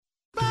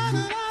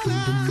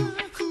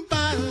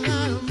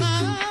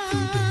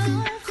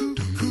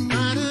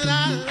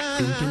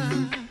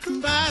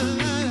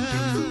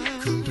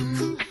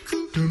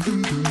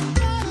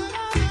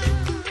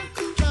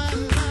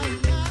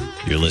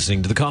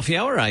listening to the Coffee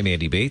Hour. I'm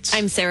Andy Bates.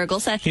 I'm Sarah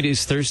Gulseth. It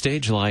is Thursday,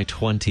 July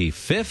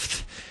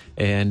 25th.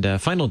 And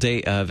final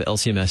day of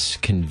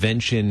LCMS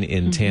convention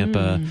in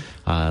Tampa.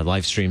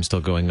 Live stream still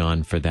going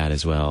on for that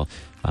as well.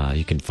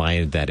 You can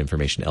find that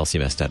information at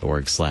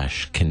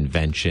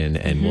lcms.org/convention.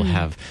 And we'll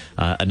have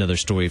another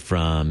story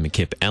from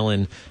Kip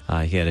Allen.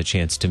 He had a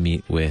chance to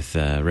meet with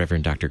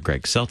Reverend Dr.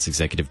 Greg Seltz,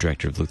 Executive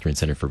Director of Lutheran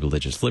Center for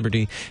Religious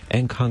Liberty,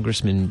 and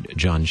Congressman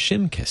John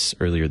Shimkus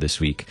earlier this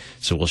week.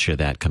 So we'll share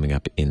that coming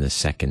up in the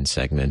second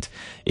segment.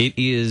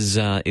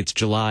 It's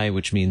July,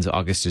 which means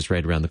August is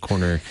right around the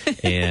corner.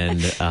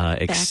 And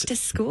back to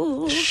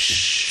school.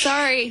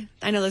 Sorry.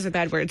 I know those are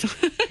bad words.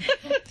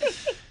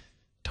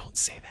 Don't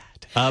say that.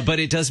 But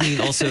it does mean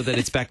also that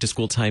it's back to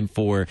school time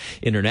for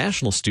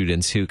international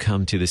students who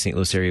come to the St.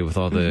 Louis area with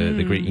all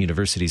the great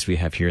universities we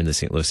have here in the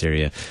St. Louis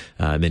area.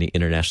 Many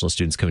international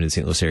students come to the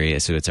St. Louis area,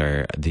 so it's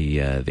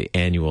the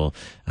annual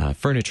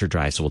furniture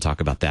drive. So we'll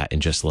talk about that in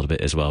just a little bit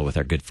as well with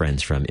our good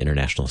friends from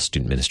International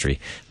Student Ministry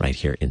right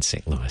here in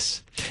St.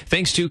 Louis.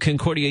 Thanks to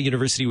Concordia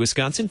University,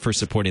 Wisconsin for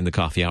supporting the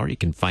Coffee Hour. You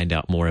can find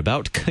out more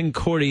about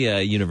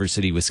Concordia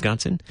University,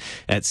 Wisconsin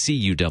at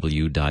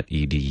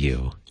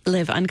cuw.edu.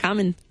 Live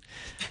uncommon.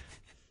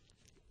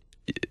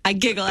 I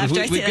giggle after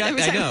I say that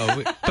every time. I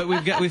know, but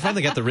we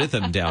finally got the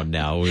rhythm down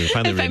now. We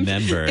finally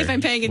remember. If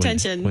I'm paying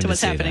attention to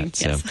what's happening.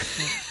 That,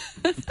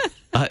 yes.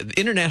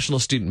 International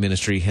Student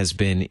Ministry has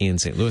been in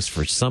St. Louis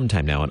for some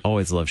time now and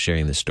always love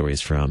sharing the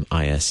stories from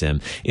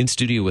ISM. In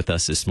studio with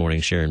us this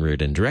morning, Sharon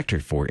Reardon, Director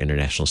for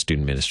International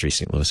Student Ministry,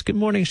 St. Louis. Good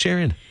morning,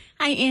 Sharon.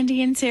 Hi,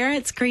 Andy and Sarah.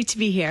 It's great to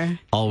be here.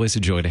 Always a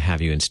joy to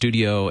have you in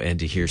studio and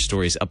to hear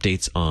stories,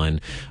 updates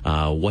on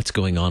what's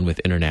going on with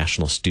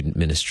International Student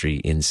Ministry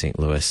in St.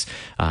 Louis.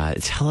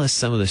 Tell us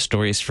some of the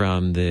stories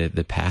from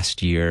the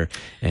past year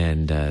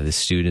and the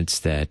students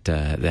that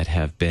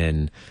have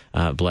been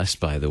blessed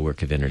by the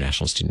work of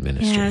International Student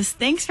Ministry. Yes,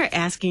 thanks for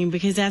asking,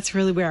 because that's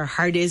really where our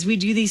heart is. We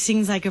do these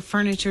things like a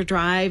furniture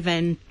drive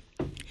and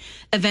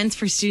events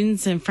for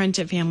students and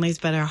friendship families,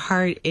 but our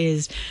heart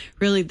is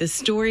really the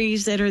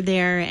stories that are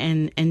there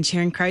and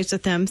sharing Christ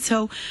with them.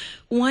 So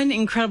one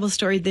incredible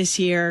story this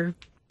year,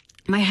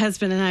 my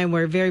husband and I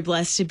were very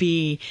blessed to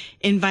be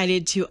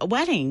invited to a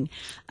wedding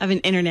of an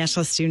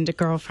international student, a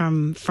girl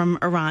from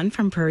Iran,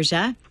 from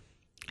Persia.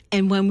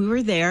 And when we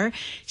were there,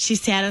 she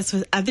sat us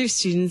with other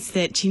students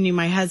that she knew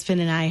my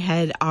husband and I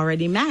had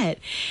already met.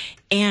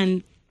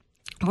 And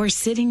we're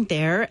sitting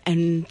there,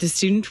 and the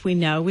student we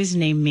know is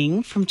named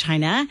Ming from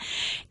China,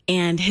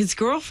 and his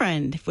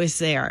girlfriend was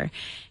there.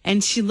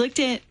 And she looked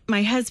at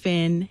my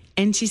husband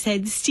and she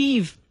said,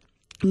 "Steve,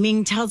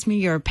 Ming tells me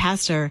you're a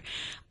pastor.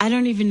 I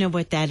don't even know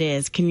what that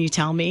is. Can you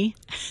tell me?"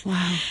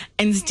 Wow.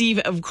 And Steve,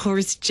 of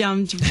course,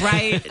 jumped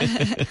right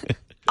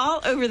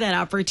all over that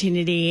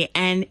opportunity.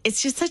 And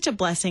it's just such a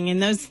blessing.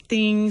 And those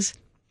things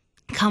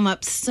come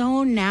up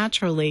so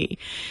naturally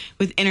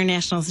with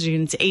international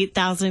students.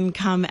 8,000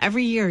 come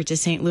every year to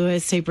St.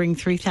 Louis. They bring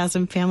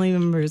 3,000 family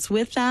members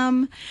with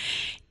them,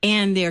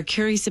 and they're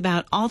curious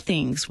about all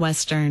things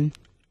Western.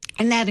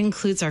 And that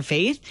includes our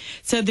faith.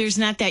 So there's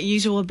not that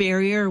usual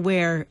barrier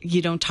where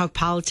you don't talk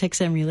politics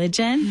and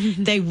religion.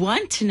 They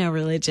want to know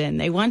religion.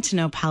 They want to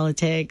know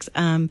politics.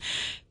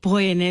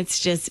 Boy, and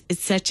it's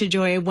such a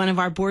joy. One of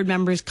our board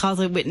members calls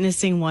it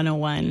Witnessing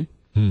 101.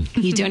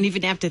 You don't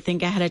even have to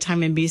think ahead of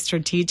time and be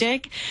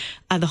strategic.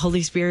 The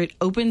Holy Spirit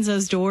opens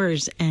those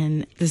doors,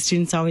 and the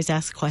students always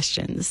ask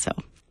questions. So,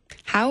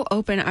 how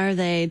open are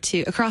they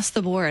to, across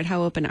the board,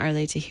 how open are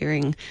they to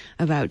hearing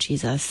about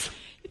Jesus?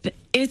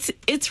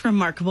 It's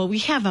remarkable. We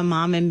have a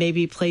mom and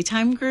baby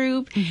playtime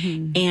group,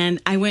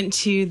 and I went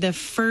to the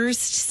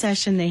first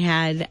session they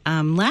had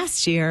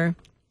last year,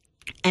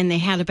 and they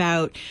had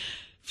about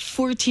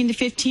 14 to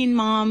 15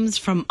 moms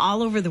from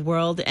all over the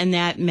world, and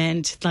that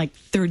meant like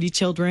 30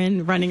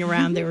 children running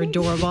around. They were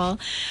adorable.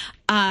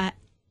 And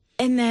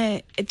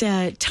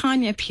the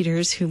Tanya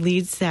Peters, who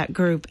leads that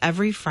group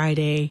every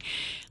Friday,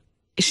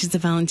 she's a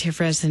volunteer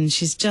for us, and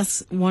she's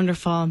just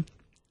wonderful,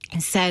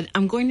 said,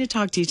 "I'm going to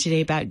talk to you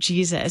today about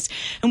Jesus."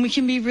 And we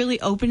can be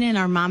really open in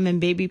our mom and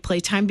baby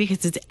playtime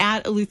because it's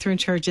at a Lutheran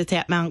church. It's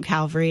at Mount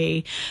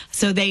Calvary.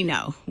 So they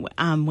know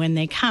when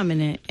they come,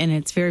 and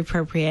it's very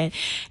appropriate.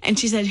 And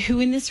she said,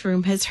 "Who in this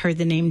room has heard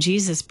the name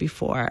Jesus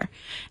before?"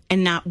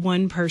 And not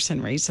one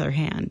person raised their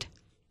hand.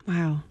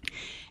 Wow.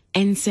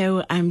 And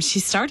so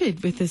she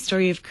started with the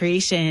story of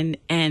creation,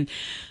 and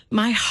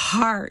my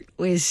heart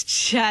was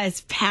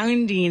just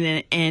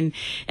pounding, and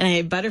I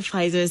had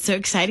butterflies. It was so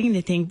exciting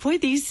to think, boy,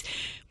 these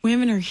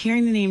women are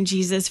hearing the name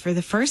Jesus for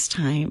the first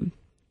time,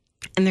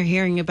 and they're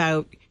hearing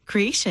about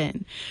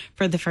creation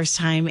for the first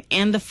time,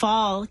 and the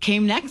fall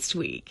came next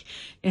week.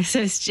 And so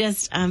it's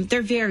just,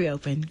 they're very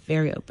open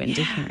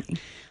to hearing.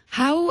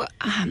 How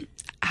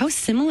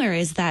similar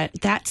is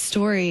that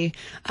story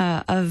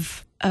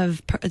of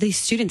these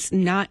students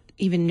not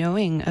even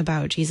knowing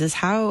about Jesus?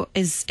 How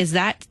is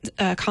that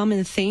a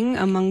common thing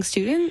among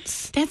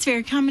students? That's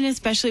very common,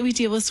 especially we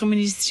deal with so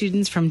many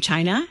students from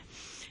China,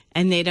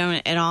 and they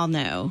don't at all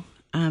know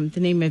the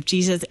name of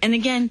Jesus. And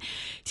again,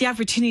 the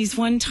opportunities.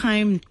 One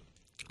time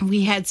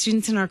we had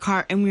students in our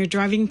car and we were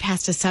driving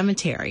past a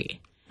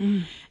cemetery.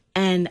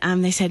 And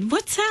they said,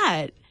 "What's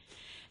that?"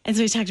 And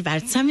so we talked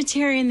about a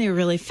cemetery, and they were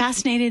really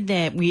fascinated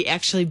that we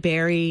actually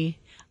bury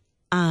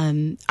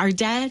our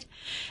dead.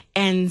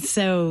 And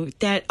so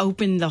that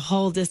opened the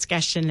whole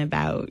discussion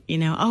about,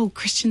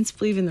 Christians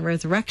believe in the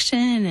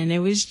resurrection. And it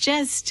was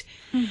just,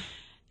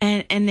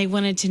 and they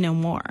wanted to know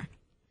more.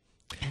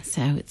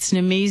 So it's an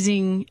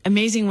amazing,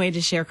 amazing way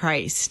to share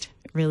Christ.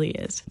 It really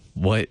is.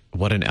 What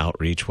an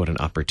outreach, what an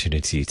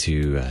opportunity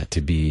to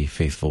be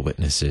faithful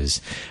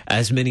witnesses.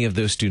 As many of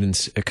those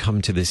students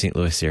come to the St.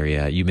 Louis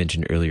area, you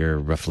mentioned earlier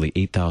roughly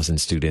 8,000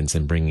 students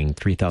and bringing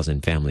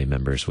 3,000 family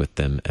members with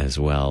them as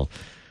well.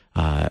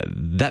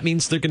 That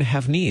means they're going to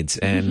have needs.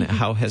 And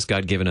how has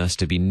God given us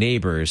to be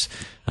neighbors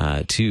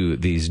to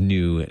these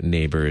new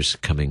neighbors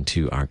coming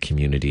to our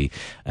community?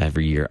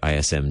 Every year,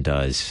 ISM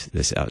does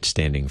this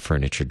outstanding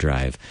furniture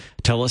drive.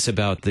 Tell us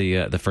about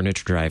the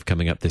furniture drive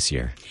coming up this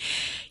year.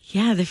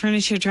 Yeah, the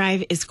furniture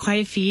drive is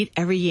quite a feat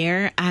every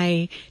year.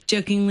 I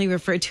jokingly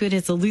refer to it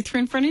as a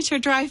Lutheran furniture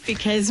drive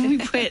because we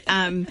put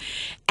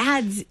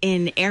ads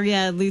in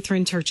area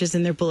Lutheran churches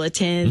in their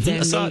bulletins.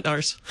 I saw it,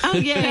 ours. Oh,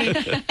 yay.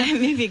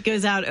 Maybe it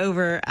goes out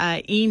over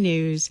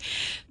e-news.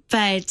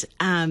 But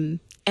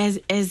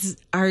as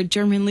our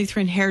German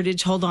Lutheran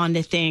heritage hold on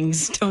to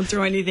things, don't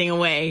throw anything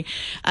away,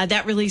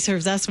 that really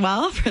serves us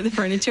well for the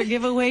furniture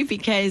giveaway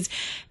because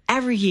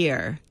every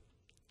year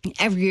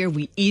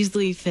we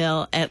easily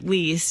fill at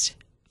least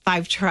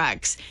 5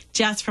 trucks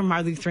just from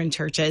our Lutheran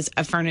churches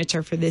of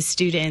furniture for the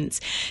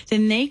students.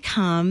 Then they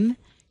come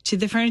to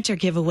the furniture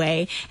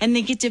giveaway and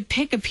they get to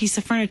pick a piece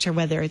of furniture,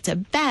 whether it's a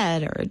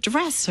bed or a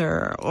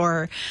dresser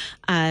or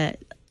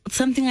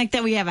something like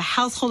that. We have a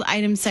household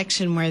item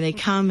section where they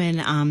come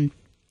and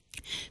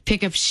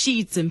pick up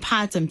sheets and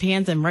pots and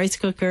pans and rice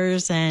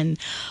cookers and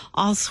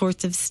all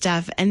sorts of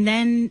stuff. And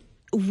then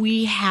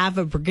we have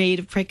a brigade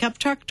of pickup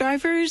truck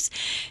drivers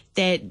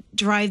that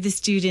drive the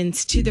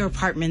students to their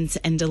apartments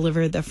and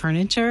deliver the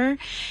furniture.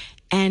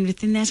 And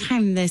within that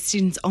time, the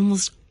students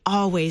almost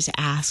always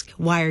ask,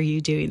 "Why are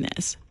you doing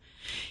this?"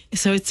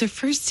 So it's their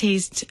first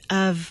taste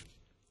of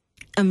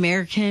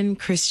American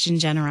Christian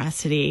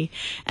generosity,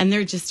 and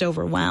they're just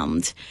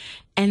overwhelmed.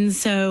 And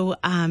so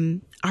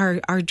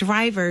our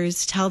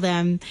drivers tell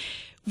them,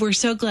 "We're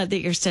so glad that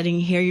you're studying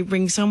here. You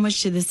bring so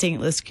much to the St.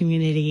 Louis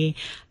community.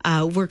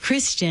 We're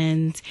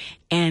Christians,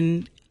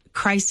 and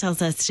Christ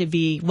tells us to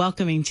be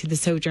welcoming to the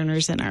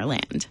sojourners in our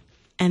land."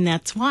 And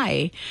that's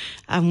why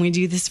we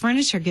do this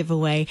furniture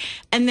giveaway.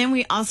 And then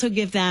we also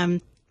give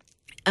them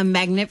a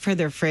magnet for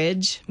their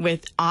fridge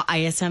with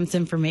ISM's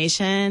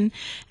information.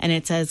 And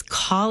it says,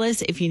 "Call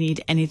us if you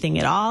need anything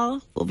at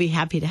all. We'll be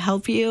happy to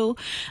help you."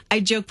 I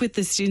joke with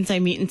the students I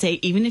meet and say,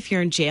 even if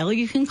you're in jail,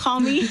 you can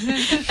call me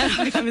and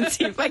I'll come and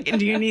see if I can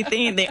do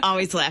anything. And they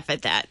always laugh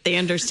at that. They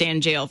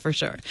understand jail for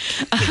sure.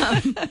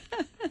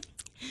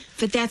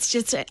 But that's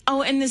just it.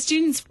 Oh, and the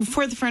students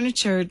before the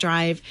furniture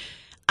drive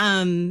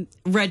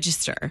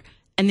register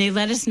and they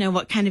let us know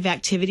what kind of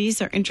activities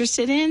they're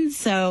interested in.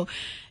 So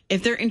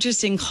if they're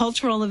interested in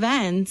cultural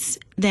events,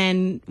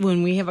 then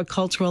when we have a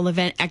cultural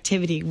event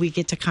activity, we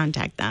get to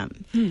contact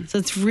them. So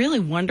it's really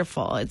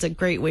wonderful. It's a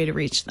great way to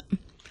reach them.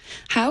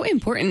 How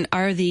important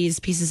are these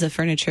pieces of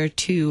furniture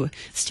to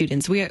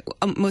students? We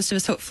most of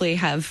us hopefully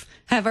have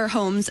our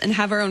homes and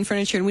have our own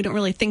furniture, and we don't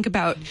really think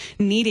about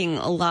needing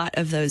a lot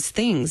of those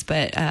things.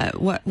 But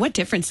what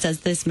difference does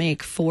this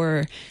make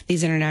for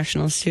these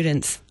international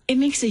students? It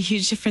makes a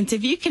huge difference.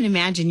 If you can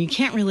imagine, you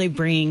can't really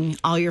bring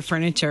all your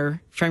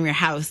furniture from your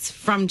house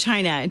from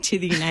China to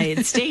the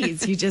United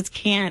States. You just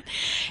can't.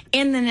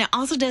 And then it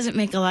also doesn't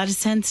make a lot of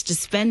sense to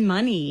spend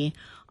money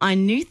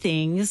on new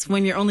things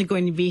when you're only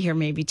going to be here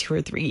maybe 2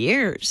 or 3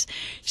 years.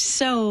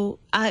 So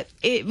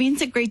it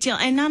means a great deal.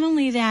 And not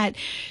only that,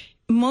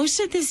 most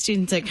of the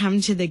students that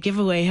come to the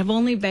giveaway have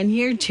only been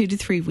here 2 to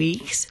 3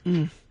 weeks.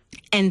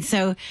 And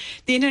so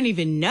they don't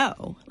even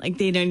know. Like,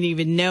 they don't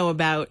even know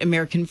about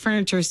American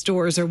Furniture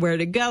stores or where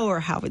to go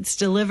or how it's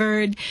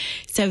delivered.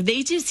 So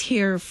they just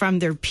hear from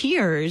their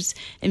peers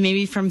and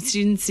maybe from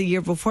students the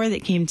year before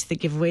that came to the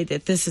giveaway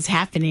that this is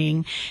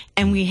happening.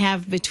 And we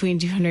have between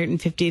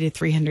 250 to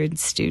 300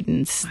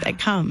 students that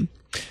come.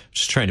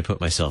 Just trying to put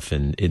myself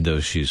in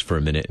those shoes for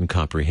a minute and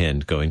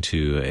comprehend going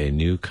to a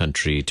new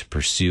country to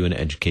pursue an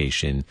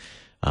education,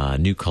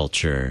 new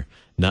culture,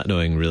 not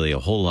knowing really a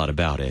whole lot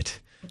about it.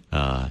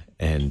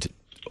 And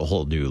a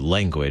whole new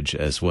language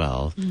as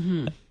well,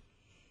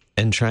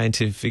 and trying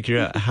to figure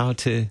out how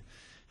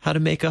to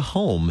make a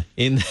home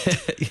in,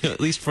 at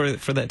least for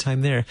that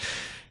time there.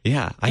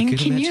 Yeah, and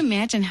can you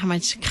imagine how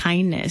much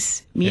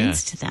kindness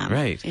means to them?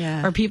 Right.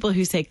 Yeah. Or people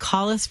who say,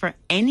 "Call us for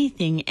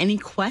anything, any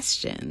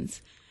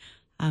questions."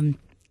 I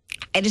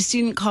had a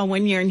student call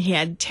one year and he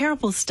had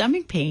terrible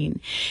stomach pain.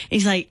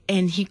 He's like,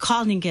 and he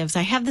called and gives,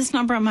 "I have this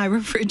number on my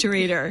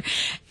refrigerator,"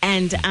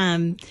 and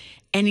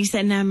he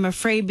said, "And I'm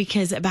afraid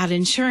because about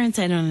insurance,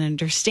 I don't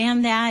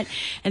understand that."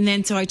 And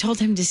then so I told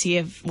him to see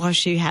if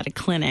WashU had a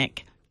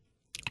clinic.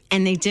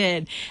 And they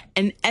did.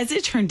 And as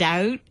it turned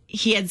out,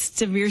 he had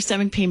severe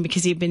stomach pain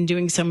because he'd been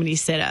doing so many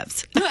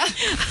sit-ups.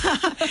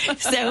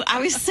 So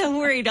I was so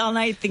worried all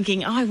night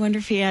thinking, I wonder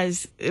if he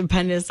has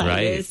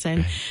appendicitis.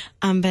 Right.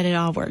 And but it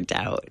all worked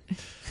out.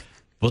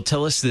 Well,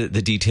 tell us the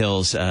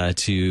details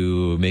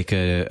to make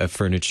a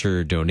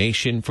furniture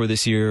donation for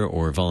this year,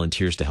 or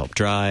volunteers to help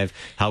drive,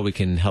 how we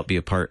can help be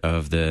a part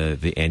of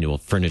the annual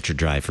furniture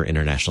drive for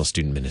International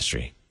Student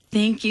Ministry.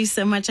 Thank you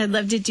so much. I'd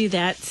love to do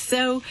that.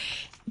 So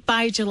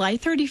by July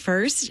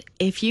 31st,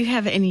 if you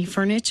have any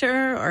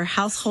furniture or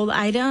household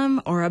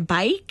item or a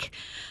bike,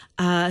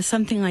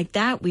 something like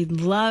that, we'd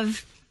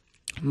love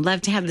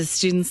to have the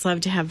students,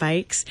 love to have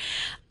bikes.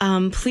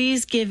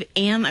 Please give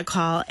Anne a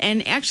call.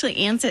 And actually,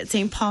 Anne's at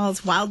St.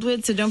 Paul's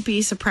Wildwood, so don't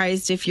be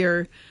surprised if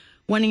you're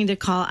wanting to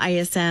call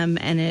ISM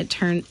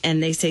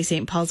and they say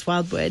St. Paul's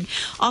Wildwood.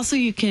 Also,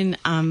 you can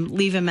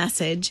leave a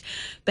message.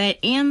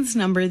 But Anne's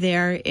number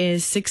there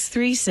is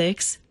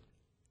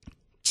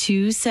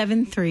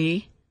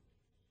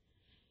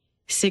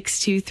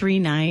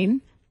 636-273-6239.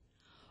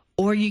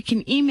 Or you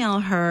can email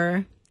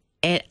her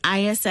at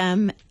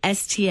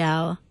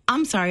ismstl.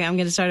 I'm sorry, I'm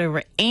going to start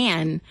over.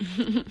 Anne,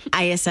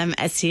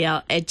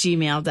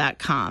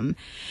 ismstl@gmail.com.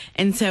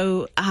 And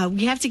so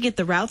we have to get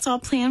the routes all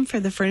planned for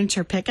the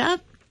furniture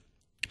pickup.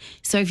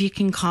 So if you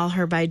can call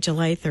her by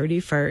July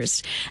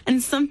 31st.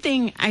 And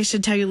something I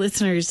should tell you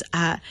listeners,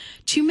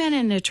 2 Men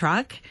in a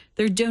Truck,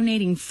 they're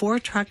donating 4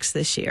 trucks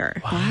this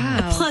year.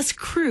 Wow. Plus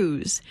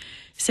crews.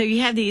 So you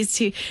have these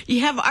two.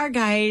 You have our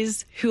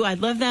guys who I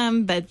love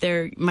them, but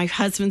my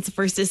husband's the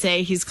first to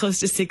say he's close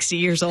to 60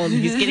 years old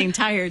and he's getting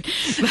tired.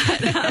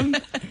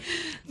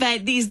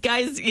 But these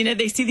guys,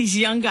 they see these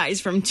young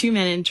guys from 2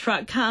 Men in a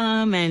Truck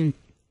come and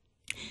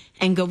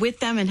go with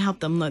them and help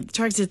them load the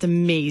trucks. It's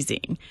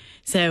amazing.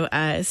 So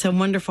it's a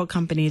wonderful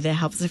company that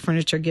helps the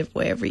furniture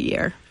giveaway every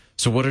year.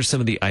 So what are some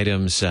of the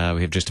items,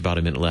 we have just about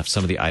a minute left,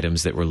 some of the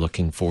items that we're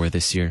looking for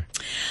this year?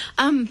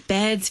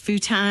 Beds,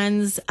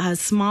 futons,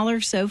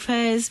 smaller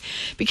sofas,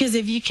 because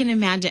if you can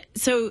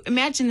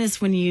imagine this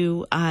when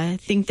you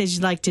think that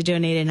you'd like to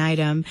donate an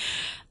item.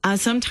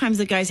 Sometimes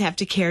the guys have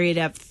to carry it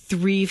up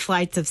 3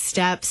 flights of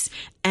steps,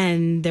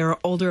 and there are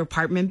older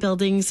apartment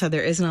buildings, so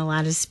there isn't a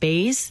lot of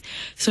space.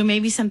 So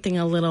maybe something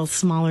a little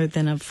smaller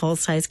than a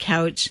full-size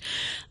couch.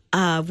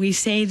 We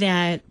say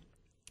that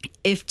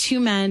if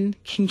 2 men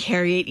can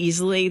carry it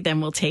easily,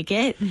 then we'll take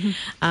it.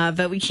 Mm-hmm.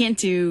 But we can't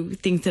do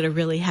things that are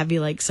really heavy,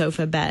 like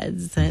sofa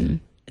beds and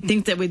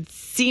things that would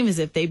seem as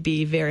if they'd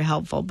be very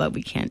helpful, but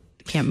we can't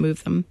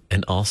move them.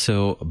 And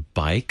also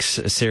bikes.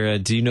 Sarah,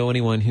 do you know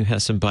anyone who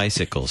has some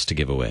bicycles to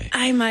give away?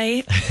 I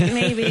might.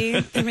 Maybe.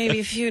 There may be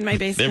a few in my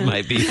basement. There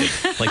might be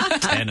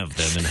like 10 of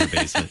them in her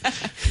basement.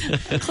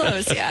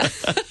 Close, yeah.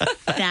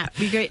 That'd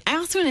be great. I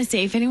also want to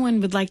say, if anyone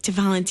would like to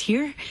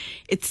volunteer,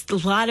 it's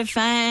a lot of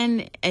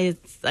fun.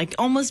 It's like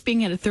almost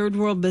being at a third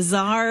world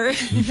bazaar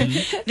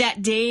that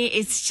day.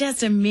 It's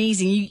just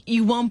amazing.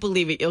 You won't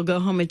believe it. You'll go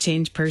home a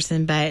changed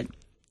person, but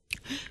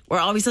we're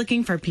always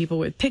looking for people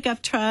with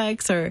pickup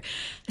trucks or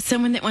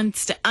someone that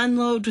wants to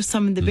unload with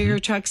some of the bigger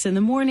trucks in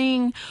the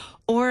morning.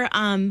 Or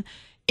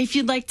if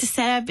you'd like to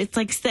set up, it's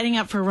like setting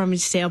up for a rummage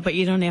sale, but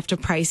you don't have to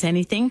price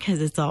anything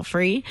because it's all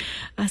free.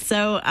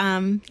 So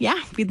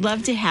we'd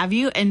love to have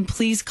you. And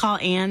please call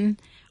Anne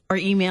or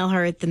email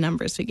her at the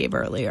numbers we gave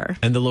earlier.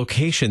 And the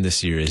location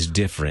this year is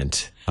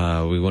different.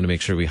 We want to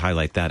make sure we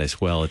highlight that as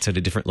well. It's at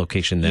a different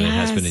location than it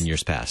has been in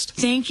years past.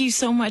 Thank you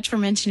so much for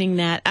mentioning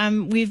that.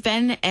 We've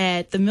been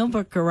at the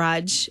Millbrook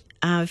Garage,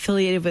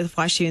 affiliated with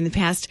WashU in the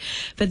past,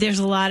 but there's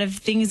a lot of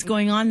things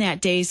going on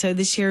that day. So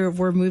this year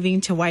we're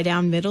moving to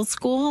Wydown Middle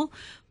School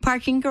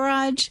parking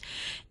garage,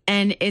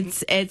 and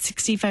it's at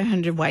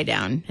 6500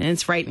 Wydown, and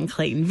it's right in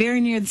Clayton,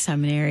 very near the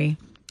seminary.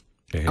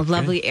 Very a good.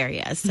 lovely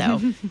area. So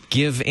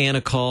give Anne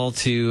a call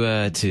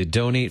to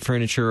donate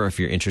furniture, or if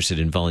you're interested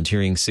in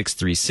volunteering,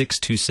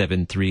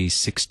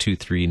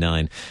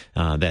 636-273-6239.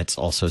 That's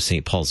also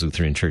St. Paul's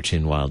Lutheran Church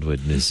in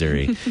Wildwood,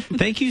 Missouri.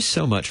 Thank you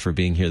so much for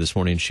being here this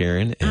morning,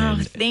 Sharon.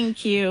 And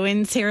thank you.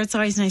 And Sarah, it's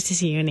always nice to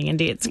see you and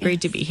Andy. It's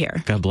great to be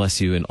here. God bless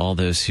you and all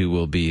those who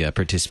will be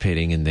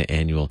participating in the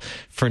annual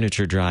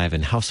furniture drive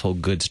and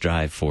household goods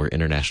drive for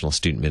International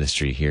Student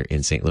Ministry here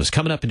in St. Louis.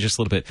 Coming up in just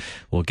a little bit,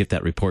 we'll get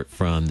that report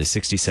from the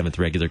 67th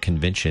regular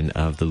convention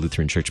of the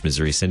Lutheran Church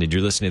Missouri Synod.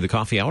 You're listening to the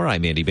Coffee Hour.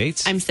 I'm Andy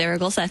Bates. I'm Sarah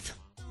Golseth.